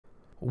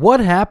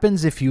What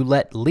happens if you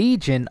let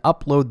Legion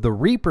upload the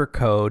Reaper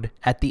code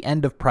at the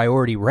end of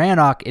Priority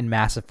Rannoch in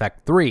Mass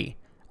Effect 3?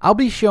 I'll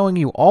be showing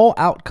you all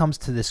outcomes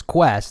to this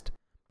quest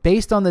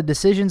based on the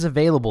decisions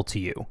available to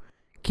you.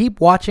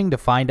 Keep watching to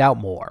find out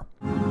more.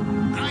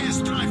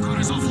 Highest drive core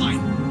is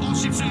offline. All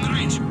ships in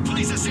range.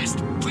 Please assist.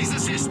 Please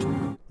assist.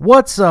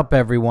 What's up,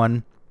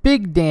 everyone?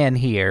 Big Dan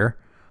here.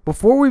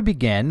 Before we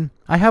begin,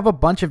 I have a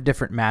bunch of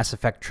different Mass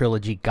Effect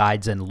Trilogy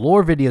guides and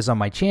lore videos on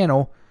my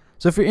channel,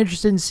 so if you're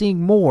interested in seeing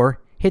more,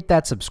 hit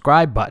that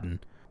subscribe button.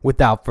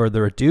 Without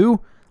further ado,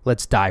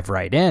 let's dive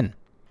right in.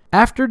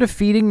 After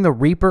defeating the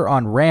Reaper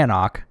on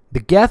Rannoch, the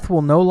Geth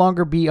will no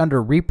longer be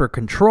under Reaper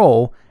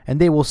control, and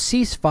they will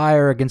cease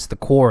fire against the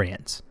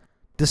Quarians.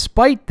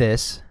 Despite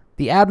this,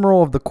 the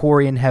Admiral of the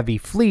Quarian Heavy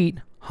Fleet,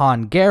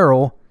 Han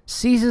Garel,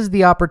 seizes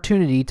the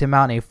opportunity to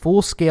mount a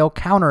full-scale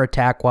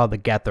counterattack while the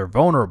Geth are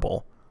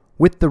vulnerable.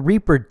 With the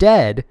Reaper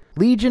dead,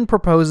 Legion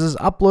proposes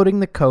uploading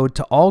the code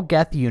to all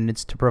Geth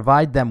units to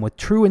provide them with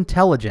true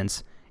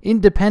intelligence,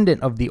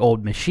 independent of the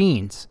old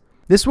machines.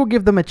 This will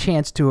give them a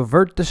chance to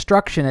avert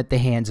destruction at the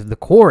hands of the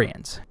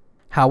Quarians.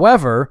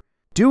 However,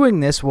 doing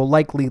this will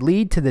likely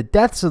lead to the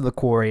deaths of the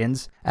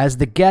Quarians as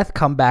the Geth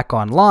come back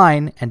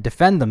online and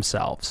defend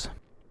themselves.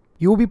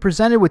 You will be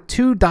presented with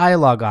two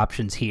dialogue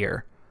options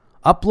here: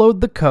 upload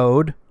the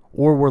code,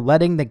 or we're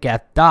letting the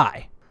Geth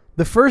die.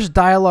 The first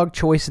dialogue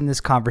choice in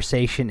this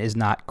conversation is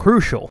not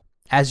crucial,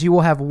 as you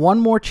will have one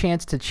more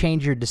chance to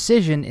change your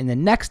decision in the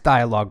next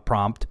dialogue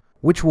prompt,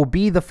 which will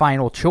be the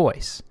final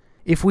choice.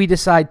 If we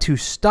decide to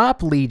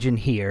stop Legion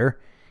here,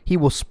 he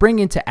will spring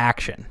into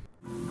action.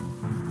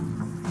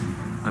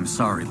 I'm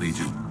sorry,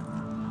 Legion.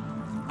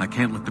 I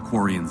can't let the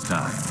Quarians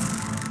die.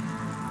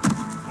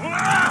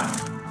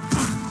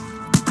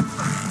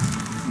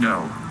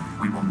 No,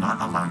 we will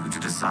not allow you to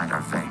decide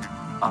our fate.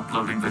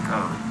 Uploading the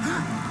code.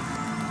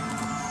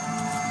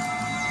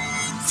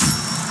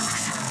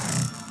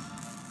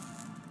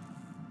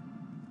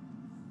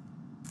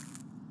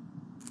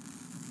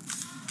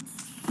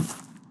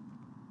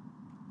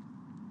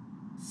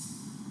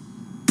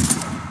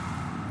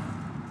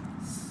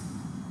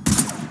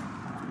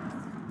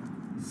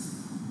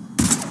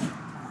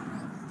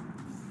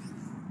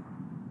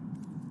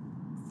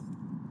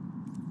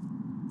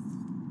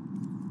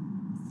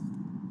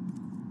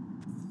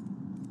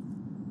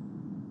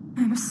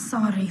 I'm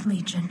sorry,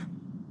 Legion.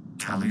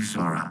 TALI'S,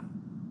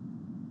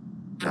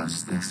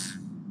 does this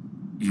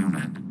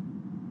unit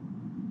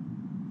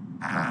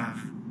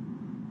have...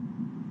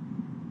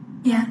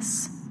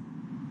 Yes.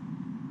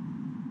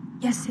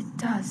 Yes, it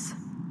does.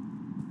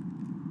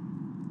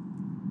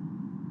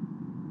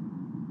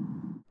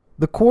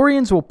 The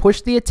Quarians will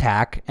push the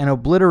attack and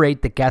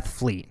obliterate the Geth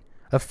fleet,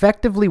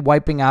 effectively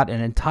wiping out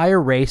an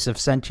entire race of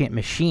sentient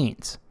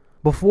machines.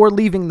 Before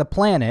leaving the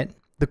planet,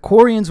 the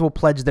Quarians will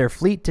pledge their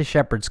fleet to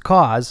Shepard's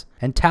cause,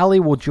 and Tali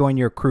will join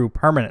your crew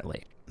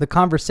permanently. The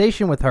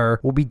conversation with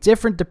her will be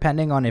different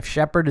depending on if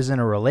Shepard is in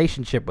a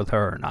relationship with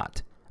her or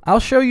not.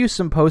 I'll show you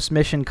some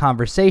post-mission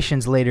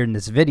conversations later in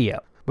this video,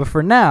 but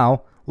for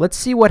now, let's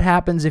see what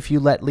happens if you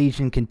let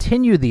Legion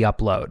continue the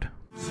upload.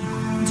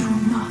 Do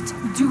not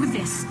do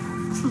this,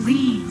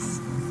 please.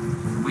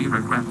 We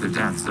regret the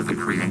deaths of the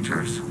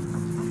creators,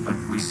 but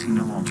we see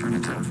no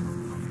alternative.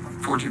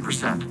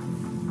 40%.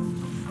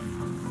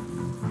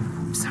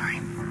 Sorry.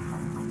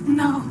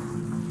 No.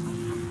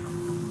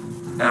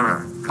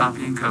 Error.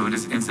 Copying code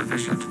is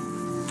insufficient.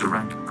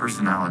 Direct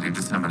personality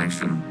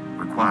dissemination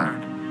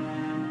required.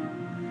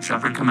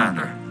 Shepard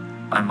Commander,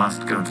 I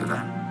must go to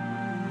them.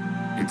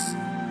 It's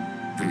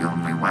the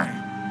only way.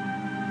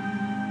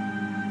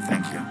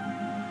 Thank you.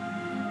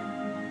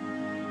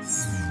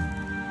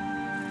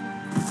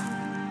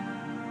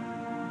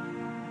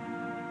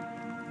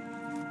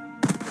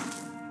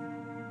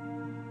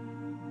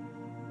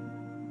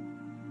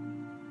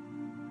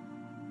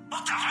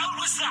 What the hell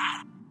was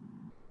that?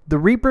 The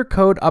Reaper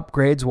code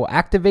upgrades will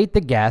activate the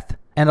Geth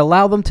and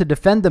allow them to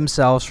defend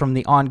themselves from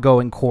the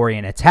ongoing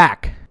Quarian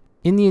attack.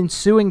 In the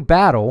ensuing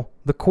battle,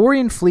 the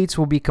Quarian fleets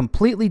will be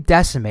completely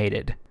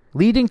decimated,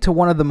 leading to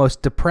one of the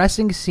most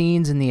depressing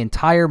scenes in the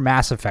entire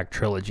Mass Effect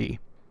trilogy.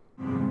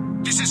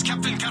 This is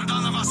Captain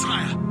Cardan of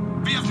Azrael.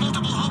 We have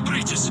multiple hull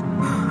breaches.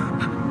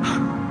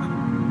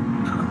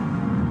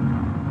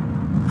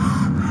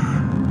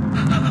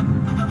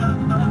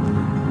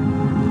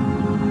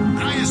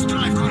 Highest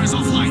drive core is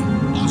offline.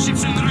 All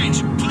ships in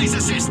range. Please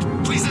assist.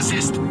 Please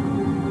assist.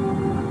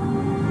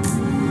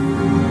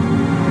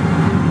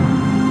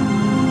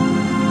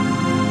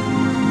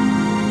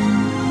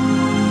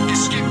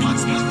 Escape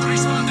pods not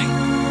responding.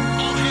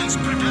 All hands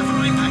prepare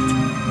for impact.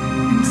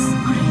 I'm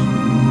sorry.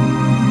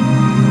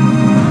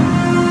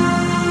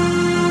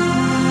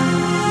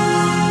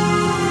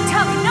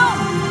 Tali, no!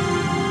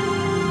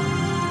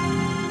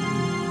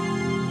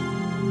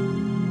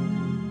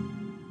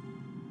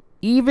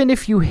 Even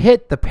if you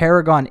hit the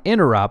Paragon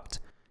interrupt,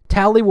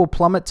 Tali will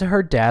plummet to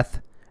her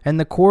death, and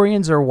the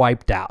Quarians are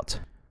wiped out.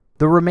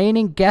 The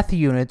remaining Geth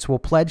units will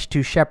pledge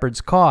to Shepard's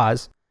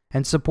cause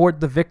and support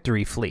the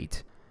Victory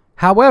Fleet.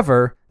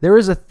 However, there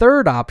is a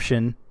third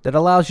option that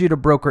allows you to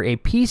broker a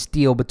peace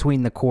deal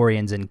between the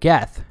Quarians and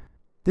Geth.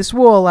 This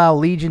will allow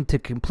Legion to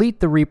complete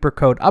the Reaper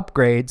Code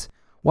upgrades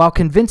while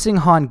convincing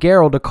Han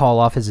Garel to call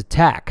off his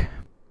attack.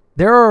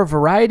 There are a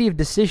variety of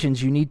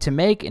decisions you need to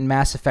make in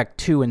Mass Effect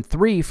 2 and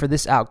 3 for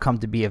this outcome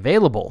to be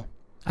available.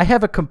 I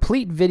have a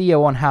complete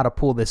video on how to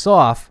pull this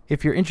off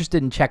if you're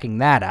interested in checking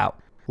that out.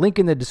 Link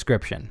in the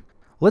description.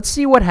 Let's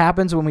see what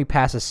happens when we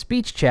pass a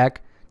speech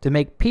check to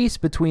make peace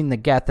between the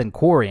Geth and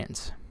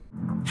Quarians.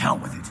 Hell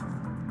with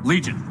it.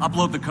 Legion,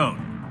 upload the code.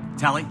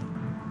 Tali,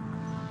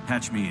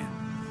 patch me in.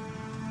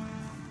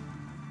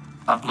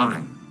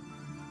 Uploading.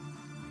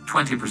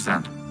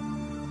 20%.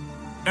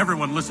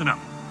 Everyone listen up.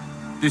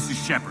 This is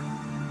Shepard.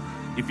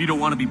 If you don't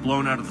want to be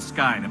blown out of the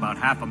sky in about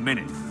half a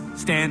minute,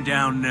 stand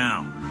down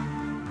now.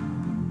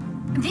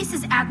 This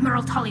is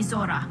Admiral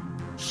Talizora.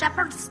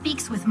 Shepard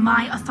speaks with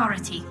my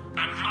authority.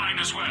 And mine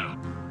as well.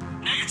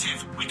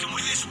 Negative. We can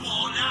win this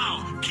war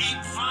now.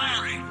 Keep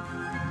firing.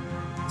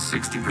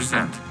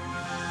 60%.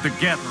 The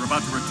Geth are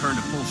about to return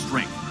to full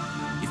strength.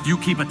 If you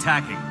keep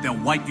attacking,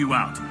 they'll wipe you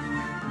out.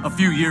 A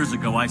few years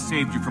ago, I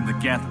saved you from the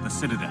Geth at the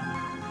Citadel.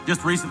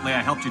 Just recently,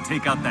 I helped you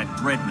take out that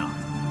dreadnought.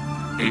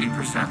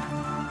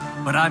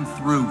 80%. But I'm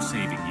through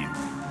saving you.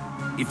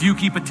 If you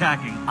keep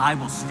attacking, I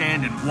will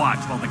stand and watch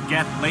while the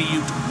Geth lay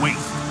you to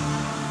waste.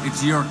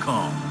 It's your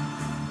call.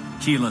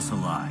 Keep us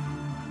alive.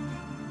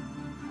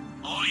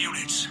 All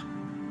units,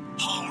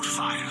 hold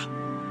fire.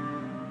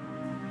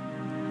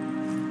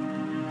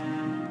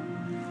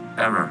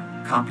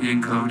 Error.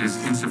 Copying code is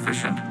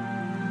insufficient.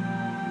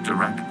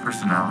 Direct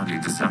personality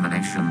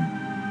dissemination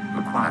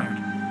required.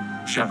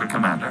 Shepard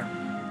Commander,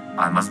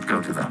 I must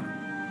go to them.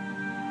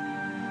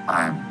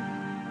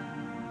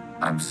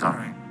 I'm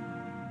sorry.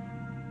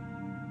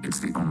 It's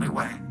the only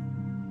way.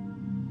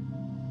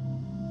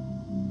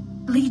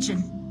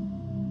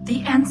 Legion,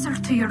 the answer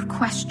to your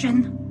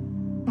question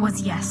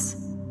was yes.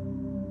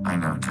 I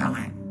know,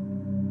 Tali.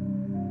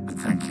 But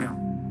thank you.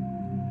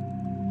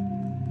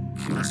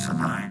 Kila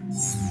Sanai.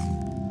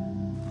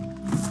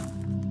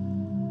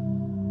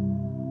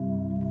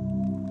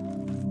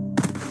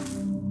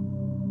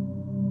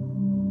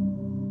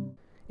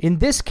 In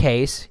this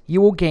case,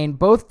 you will gain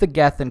both the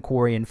Geth and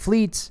Quarian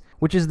fleets,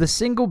 which is the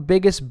single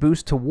biggest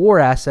boost to war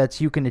assets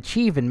you can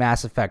achieve in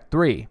Mass Effect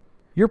 3.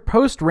 Your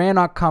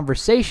post-Rannoch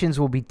conversations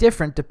will be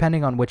different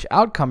depending on which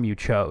outcome you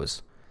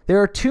chose.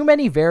 There are too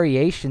many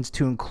variations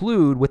to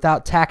include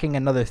without tacking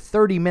another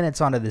 30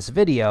 minutes onto this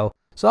video,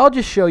 so I'll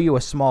just show you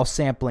a small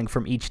sampling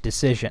from each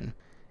decision.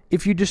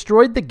 If you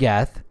destroyed the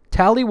Geth,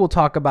 Tali will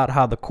talk about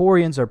how the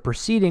Quarians are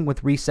proceeding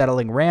with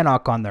resettling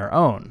Rannoch on their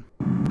own.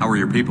 How are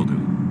your people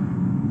doing?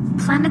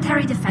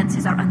 Planetary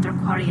defenses are under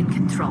Quarian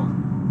control,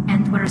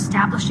 and we're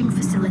establishing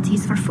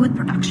facilities for food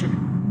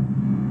production.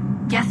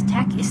 Geth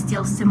tech is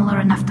still similar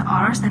enough to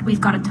ours that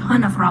we've got a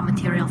ton of raw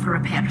material for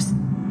repairs.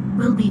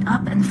 We'll be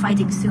up and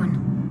fighting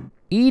soon.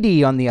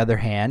 EDI, on the other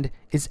hand,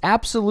 is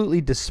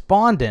absolutely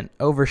despondent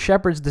over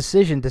Shepard's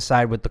decision to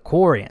side with the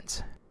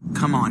Quarians.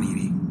 Come on,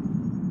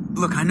 EDI.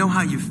 Look, I know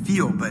how you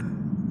feel, but...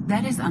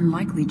 That is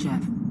unlikely,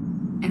 Jeff.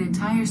 An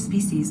entire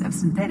species of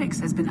synthetics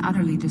has been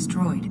utterly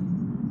destroyed.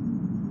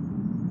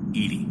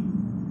 EDI.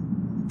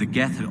 The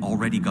Geth had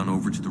already gone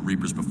over to the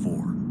Reapers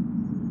before.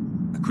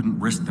 I couldn't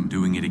risk them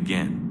doing it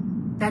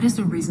again. That is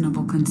a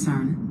reasonable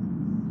concern.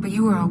 But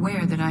you are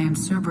aware that I am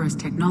Cerberus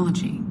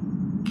technology.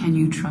 Can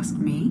you trust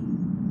me?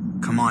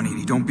 Come on,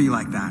 EDI, don't be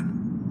like that.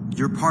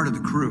 You're part of the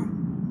crew.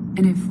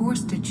 And if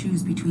forced to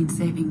choose between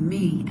saving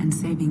me and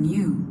saving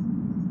you,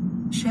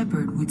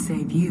 Shepard would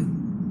save you.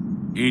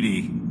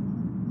 EDI.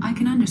 I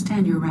can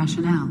understand your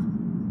rationale.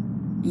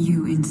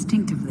 You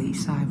instinctively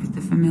side with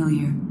the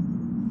familiar.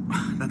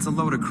 That's a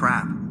load of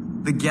crap.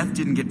 The Geth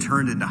didn't get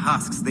turned into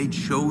husks. They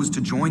chose to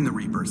join the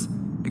Reapers.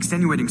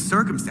 Extenuating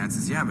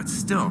circumstances, yeah, but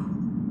still.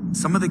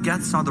 Some of the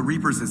Geth saw the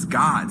Reapers as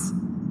gods.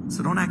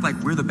 So don't act like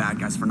we're the bad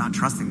guys for not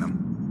trusting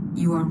them.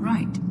 You are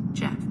right,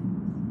 Jeff.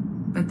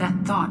 But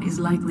that thought is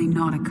likely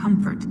not a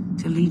comfort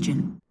to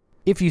Legion.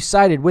 If you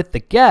sided with the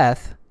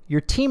Geth,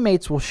 your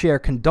teammates will share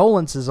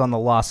condolences on the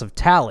loss of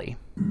Tali.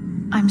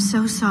 I'm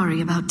so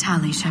sorry about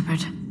Tali,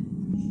 Shepard.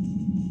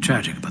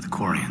 Tragic about the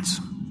Quarians.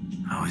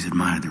 I always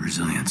admired their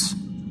resilience.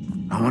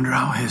 I wonder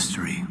how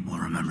history will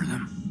remember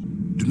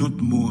them. Do not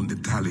mourn the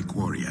Tali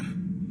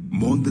Quarian.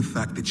 Mourn the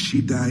fact that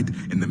she died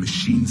and the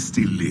machines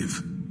still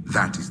live.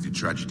 That is the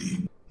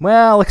tragedy.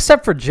 Well,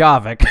 except for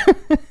Javik.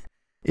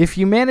 If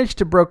you manage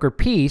to broker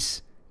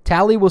peace,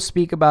 Tali will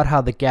speak about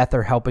how the Geth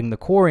are helping the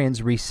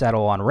Quarians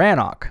resettle on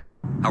Rannoch.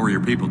 How are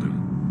your people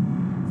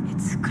doing?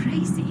 It's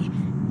crazy.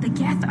 The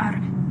Geth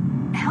are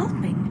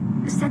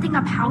helping, setting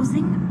up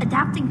housing,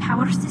 adapting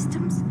power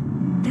systems.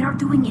 They are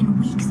doing in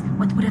weeks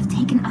what would have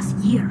taken us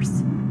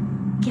years.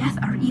 Geth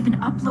are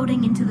even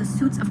uploading into the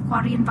suits of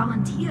Quarian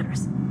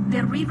volunteers.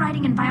 They're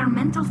rewriting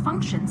environmental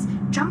functions,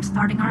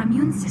 jump-starting our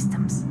immune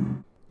systems.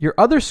 Your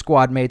other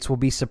squad mates will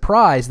be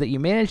surprised that you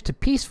managed to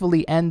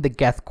peacefully end the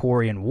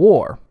Geth-Quarian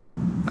war.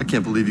 I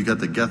can't believe you got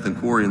the Geth and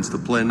Quarians to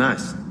play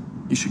nice.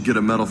 You should get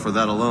a medal for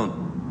that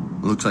alone.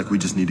 It looks like we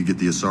just need to get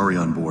the Asari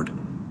on board.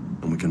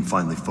 and we can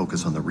finally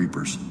focus on the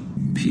Reapers.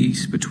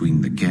 Peace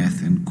between the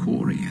Geth and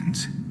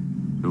Quarians.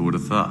 Who would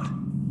have thought?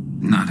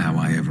 Not how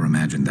I ever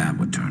imagined that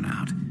would turn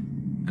out.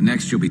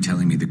 Next you'll be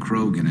telling me the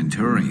Krogan and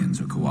Turians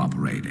are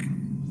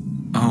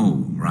cooperating.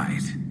 Oh,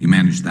 right. You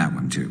managed that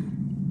one too.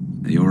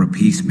 You're a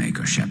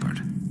peacemaker, Shepard.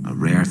 A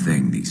rare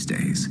thing these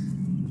days.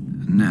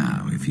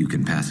 Now, if you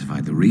can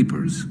pacify the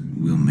Reapers,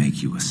 we'll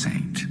make you a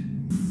saint.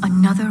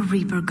 Another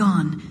Reaper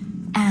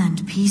gone,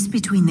 and peace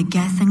between the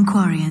Geth and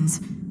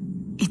Quarians.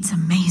 It's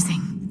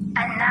amazing.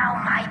 And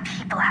now my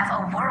people have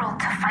a world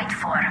to fight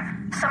for.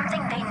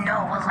 Something they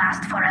know will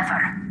last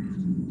forever.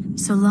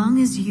 So long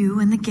as you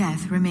and the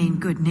Geth remain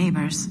good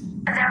neighbors.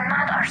 They're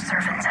not our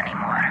servants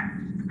anymore.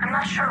 I'm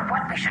not sure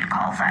what we should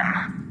call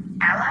them.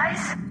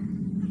 Allies?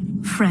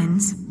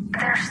 Friends?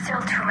 There's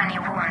still too many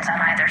wounds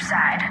on either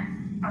side.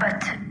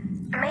 But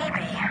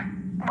maybe,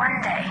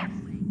 one day.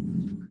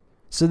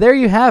 So there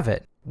you have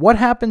it. What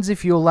happens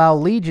if you allow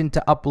Legion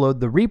to upload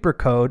the Reaper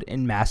code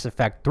in Mass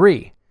Effect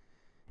 3?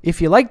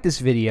 If you like this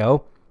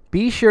video,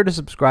 be sure to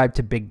subscribe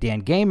to Big Dan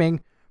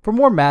Gaming for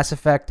more Mass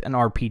Effect and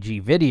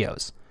RPG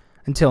videos.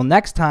 Until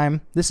next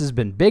time, this has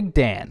been Big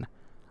Dan.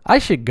 I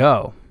should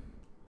go.